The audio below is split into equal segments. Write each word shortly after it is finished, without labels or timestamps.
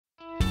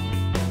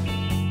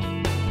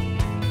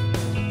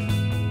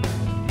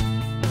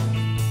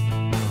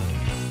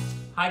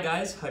Hi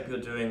guys, hope you're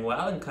doing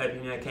well and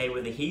coping okay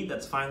with the heat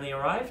that's finally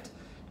arrived.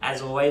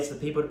 As always, the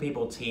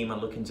People2People team are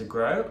looking to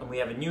grow and we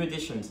have a new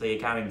addition to the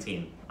accounting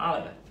team,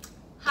 Aalia.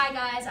 Hi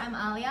guys, I'm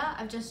Aalia.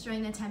 I've just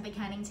joined the Temp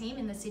Accounting team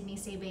in the Sydney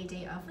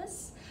CBD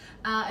office.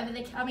 Over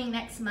the coming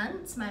next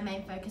months, my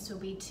main focus will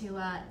be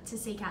to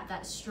seek out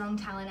that strong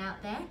talent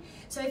out there.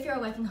 So if you're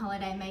a working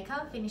holiday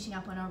maker, finishing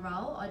up on a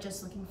role, or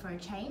just looking for a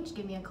change,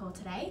 give me a call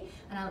today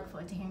and I look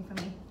forward to hearing from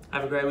you.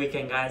 Have a great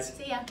weekend, guys.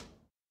 See ya.